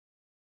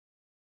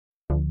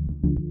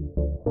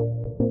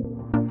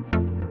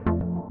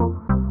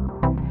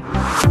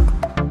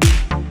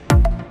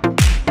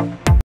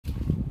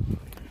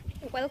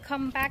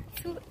welcome back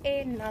to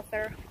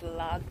another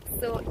vlog.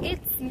 So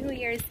it's New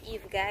Year's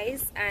Eve,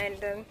 guys,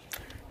 and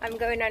I'm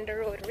going on the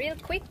road real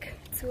quick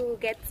to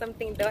get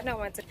something done. I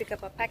want to pick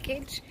up a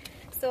package,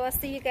 so I'll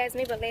see you guys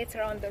maybe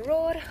later on the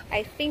road.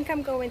 I think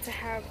I'm going to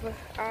have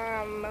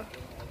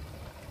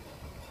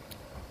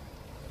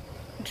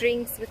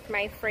drinks with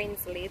my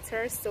friends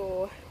later,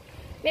 so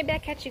maybe I'll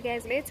catch you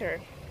guys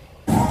later.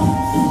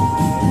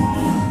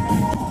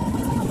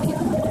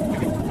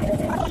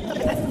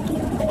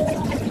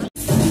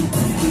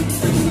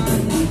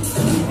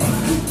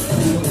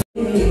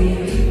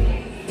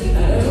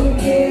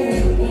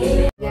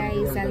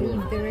 Guys, I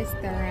leave the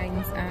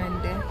restaurants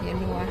and you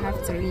know I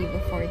have to leave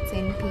before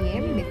 10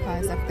 p.m.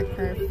 because of the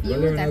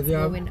curfew that's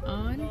going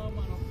on.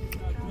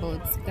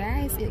 But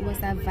guys, it was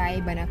a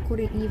vibe and I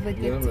couldn't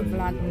even get to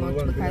vlog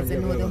much because you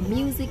know the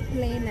music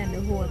playing and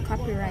the whole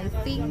copyright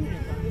thing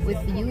with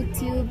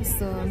YouTube.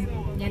 So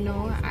you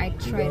know I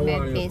tried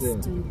my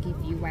best to give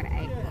you what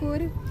I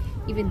could,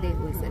 even though it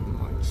wasn't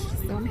much.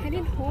 So I'm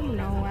heading home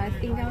now. I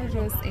think I'll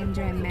just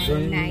enjoy my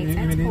night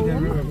at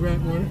home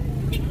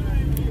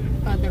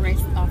for the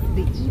rest of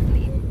the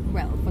evening.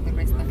 Well, for the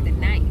rest of the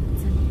night.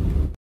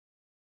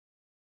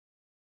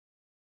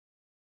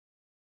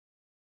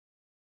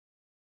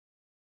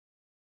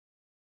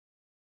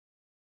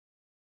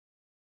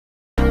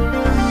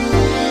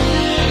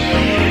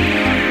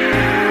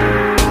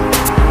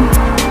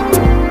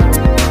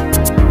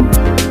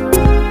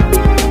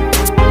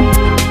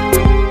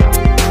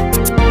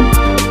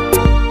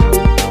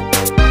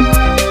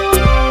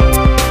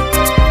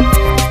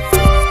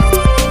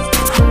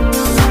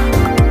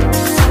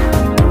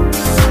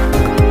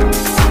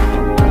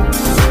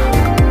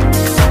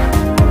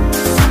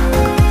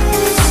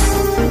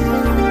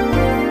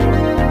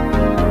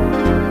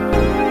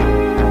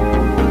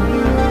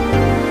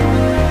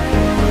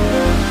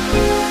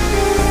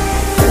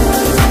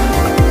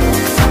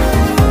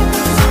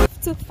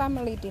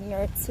 Family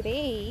dinner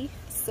today,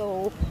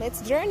 so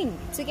let's journey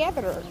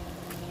together.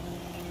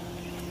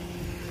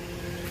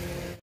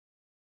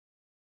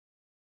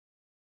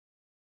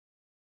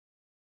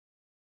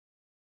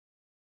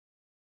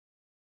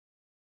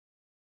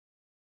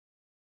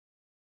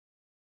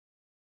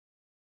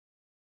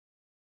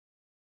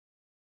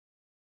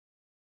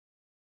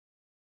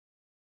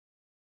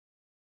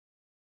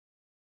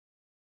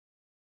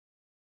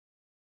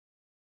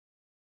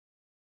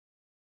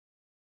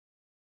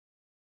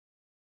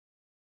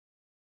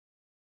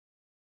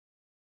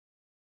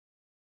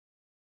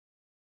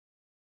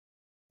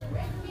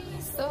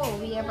 So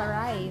we have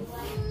arrived,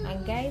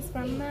 and guys,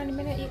 from man, I'm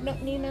gonna eat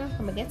nothing now.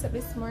 I'm gonna get up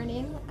this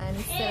morning and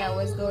said I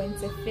was going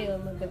to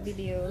film the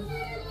video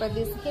for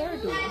this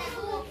hairdo.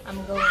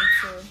 I'm going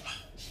to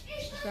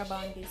grab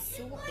on this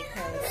soup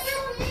because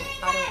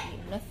I don't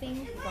eat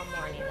nothing from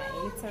morning, like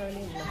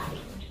literally nothing.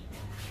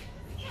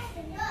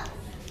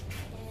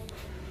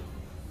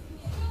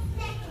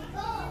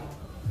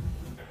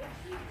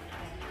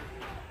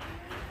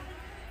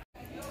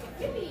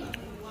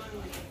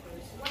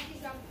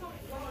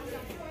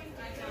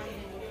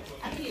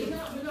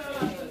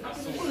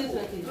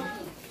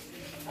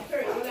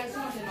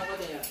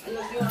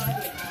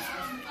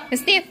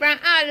 Stay from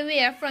all the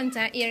way front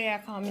and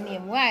area call me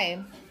name.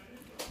 Why?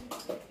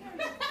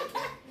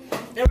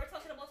 They were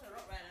talking about a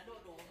Rottweiler.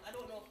 I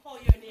don't know how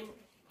your name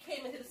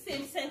came into the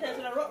same sentence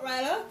with a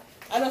Rottweiler.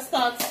 And I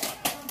thought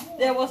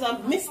there was a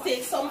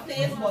mistake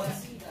someplace, but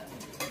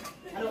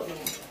I don't know.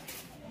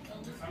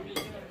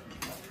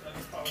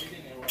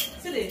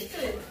 Silly.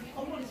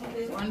 Come on,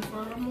 someplace. One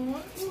for a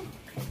moment.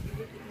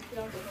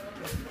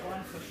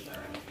 One for sure.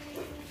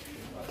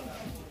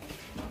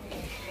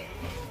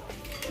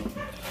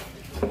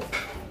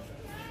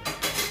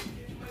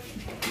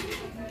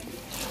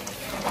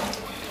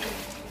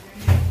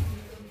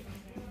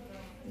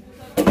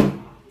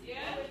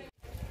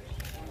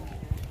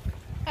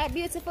 Hi,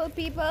 beautiful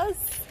peoples.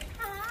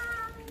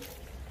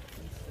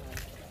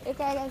 You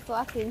guys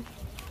walking.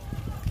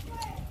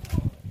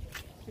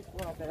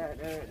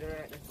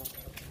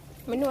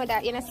 I know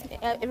that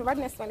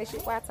everybody knows when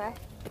ship water.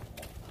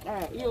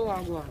 Alright, you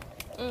are going.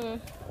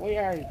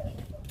 Where are you?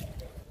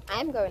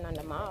 I'm going on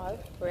the mall,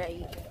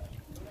 right?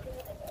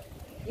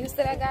 You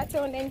still got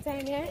town then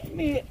time here?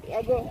 Me,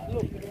 I go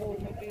look at the whole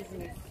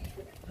business.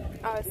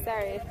 Oh,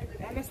 sorry.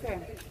 You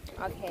understand?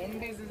 Okay. In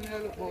business, I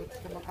look about,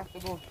 so I have to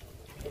go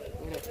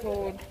with a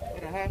toad,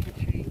 with a half a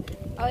tree.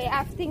 Oh, you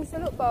have things to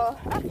look for?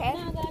 Okay.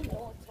 No, no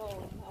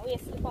toad. Oh,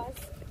 yes, slippers.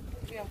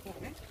 Yeah,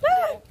 put me.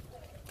 So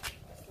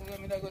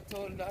I'm going to go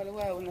told all the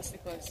while with the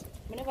slippers.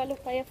 I never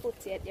look for your foot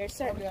yet. You're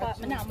certain part.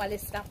 I'm not my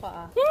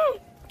stopper.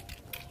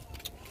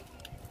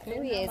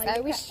 Anyways, I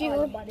wish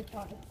you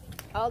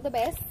all the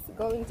best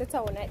going to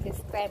town at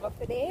this time of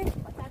the day.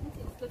 What time is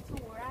it? It's the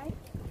 2, right?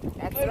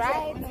 That's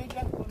right.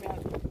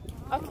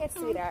 Okay,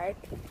 sweetheart.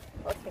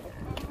 Okay.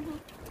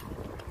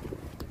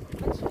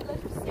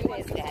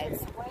 Anyways,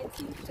 guys,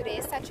 today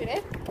is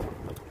Saturday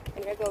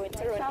and we're going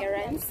to run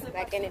errands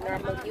like any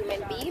normal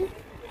human being.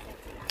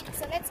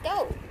 So let's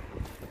go.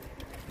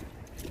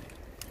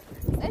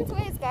 So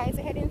anyways, guys,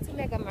 we're heading to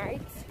Mega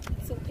Mart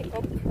to pick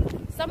up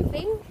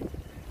something,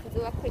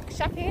 do a quick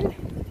shopping.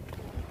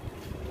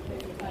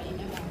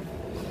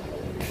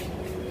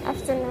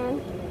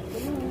 Afternoon.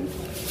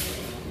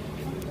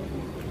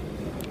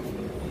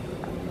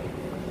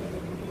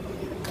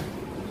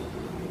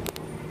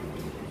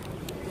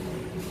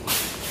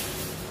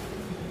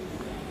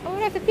 Oh,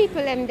 what are the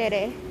people them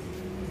there?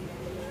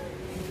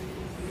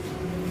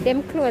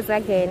 Them close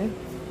again.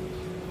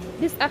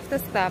 This after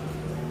stop.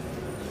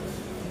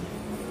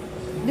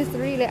 This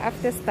really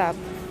after stop.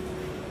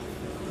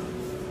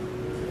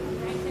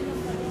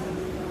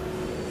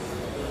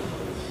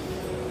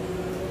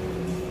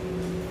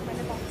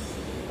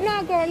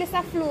 No girl, it's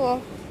a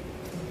floor.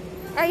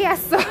 Oh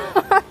yes.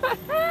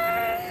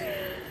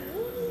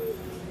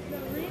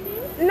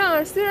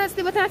 No,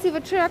 seriously, but not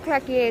even 3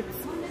 o'clock yet.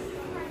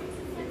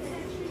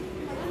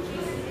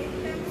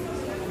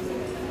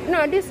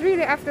 No, this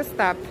really after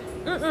stop.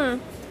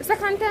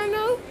 Second time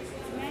now?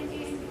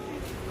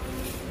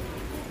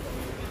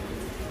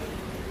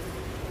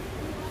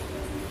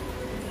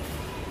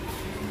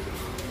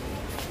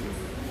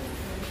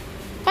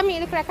 Come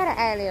here, look like I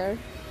had earlier.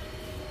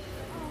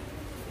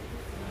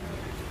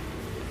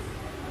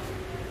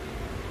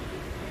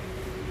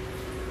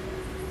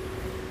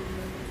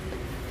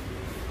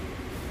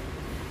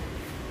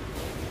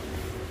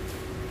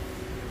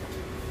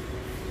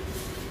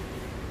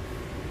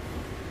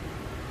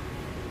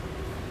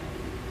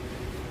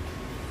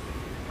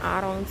 I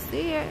don't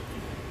see it.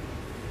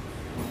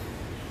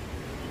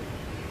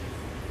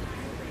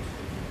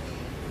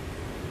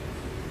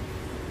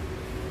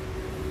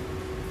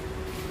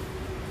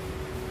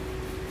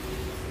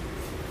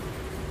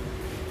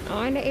 I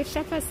wonder if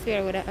Shoppers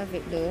Fair would have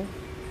it though.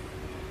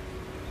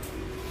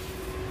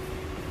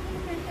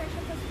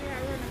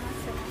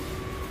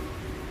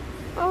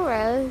 Oh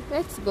well,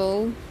 let's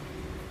go.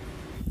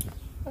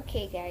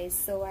 Okay guys,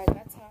 so I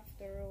got off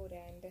the road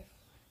and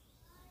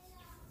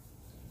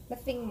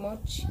nothing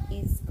much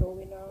is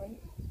going on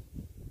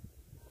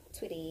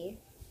today,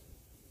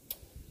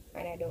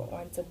 and I don't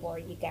want to bore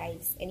you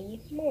guys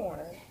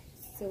anymore,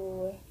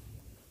 so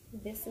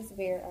this is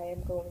where I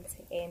am going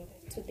to end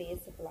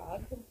today's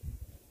vlog.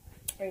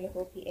 I really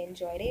hope you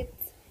enjoyed it.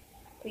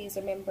 Please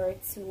remember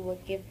to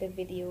give the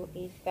video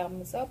a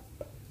thumbs up,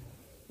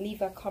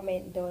 leave a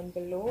comment down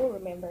below,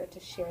 remember to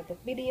share the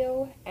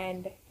video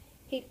and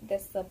hit the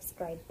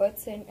subscribe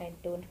button, and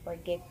don't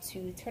forget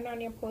to turn on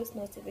your post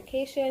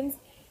notifications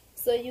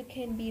so you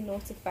can be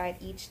notified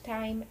each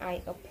time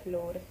I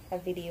upload a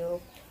video.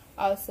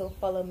 Also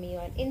follow me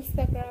on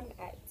Instagram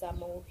at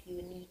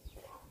Dominique_.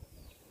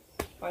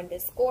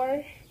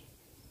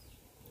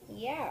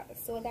 Yeah,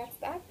 so that's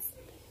that.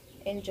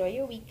 Enjoy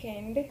your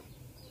weekend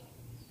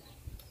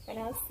and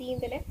I'll see you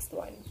in the next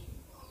one.